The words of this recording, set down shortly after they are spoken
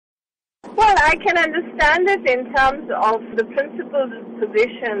Well, I can understand it in terms of the principled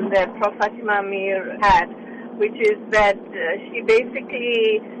position that Prof. Fatima Meer had, which is that she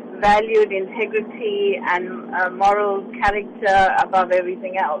basically valued integrity and moral character above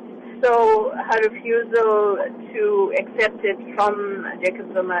everything else. So her refusal to accept it from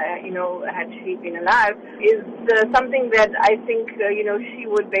Jacob Zuma, had she been alive, is something that I think, she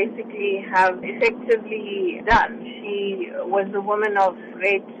would basically have effectively done. She was a woman of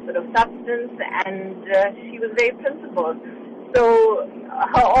great sort of substance, and she was very principled. So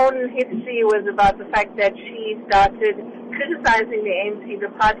her own history was about the fact that she started criticizing the ANC,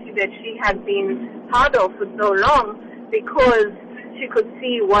 the party that she had been part of for so long, because she could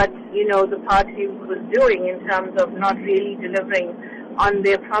see what, the party was doing in terms of not really delivering on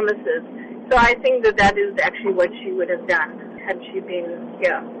their promises. So I think that is actually what she would have done had she been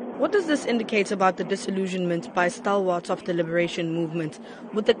here. What does this indicate about the disillusionment by stalwarts of the liberation movement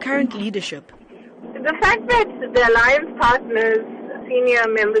with the current leadership? The fact that the alliance partners, senior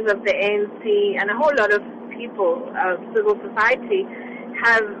members of the ANC, and a whole lot of people of civil society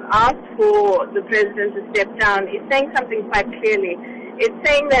have asked for the president to step down is saying something quite clearly. It's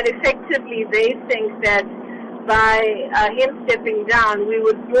saying that effectively they think that by him stepping down, we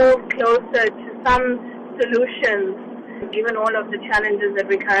would move closer to some solutions, given all of the challenges that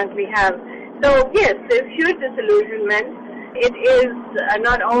we currently have. So yes, there's huge disillusionment. It is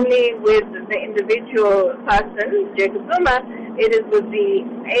not only with the individual person, Jacob Zuma, it is with the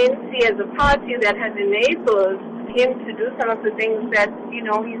ANC as a party that has enabled him to do some of the things that,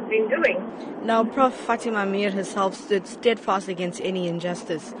 he's been doing. Now, Prof. Fatima Meer herself stood steadfast against any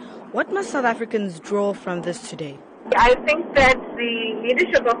injustice. What must South Africans draw from this today? I think that the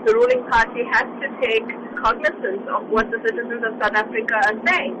leadership of the ruling party has to take cognizance of what the citizens of South Africa are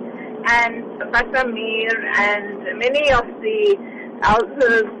saying. And Fatima Meer and many of the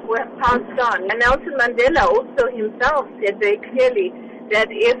elders who have passed on. And Nelson Mandela also himself said very clearly that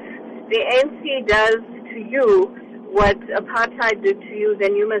if the ANC does to you what apartheid did to you,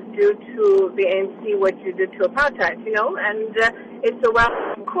 then you must do to the ANC what you did to apartheid, and it's a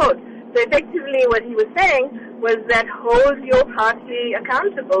well-known quote. So effectively what he was saying was that hold your party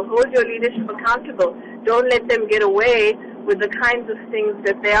accountable, hold your leadership accountable. Don't let them get away with the kinds of things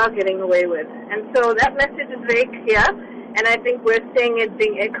that they are getting away with. And so that message is very clear, and I think we're seeing it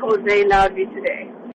being echoed very loudly today.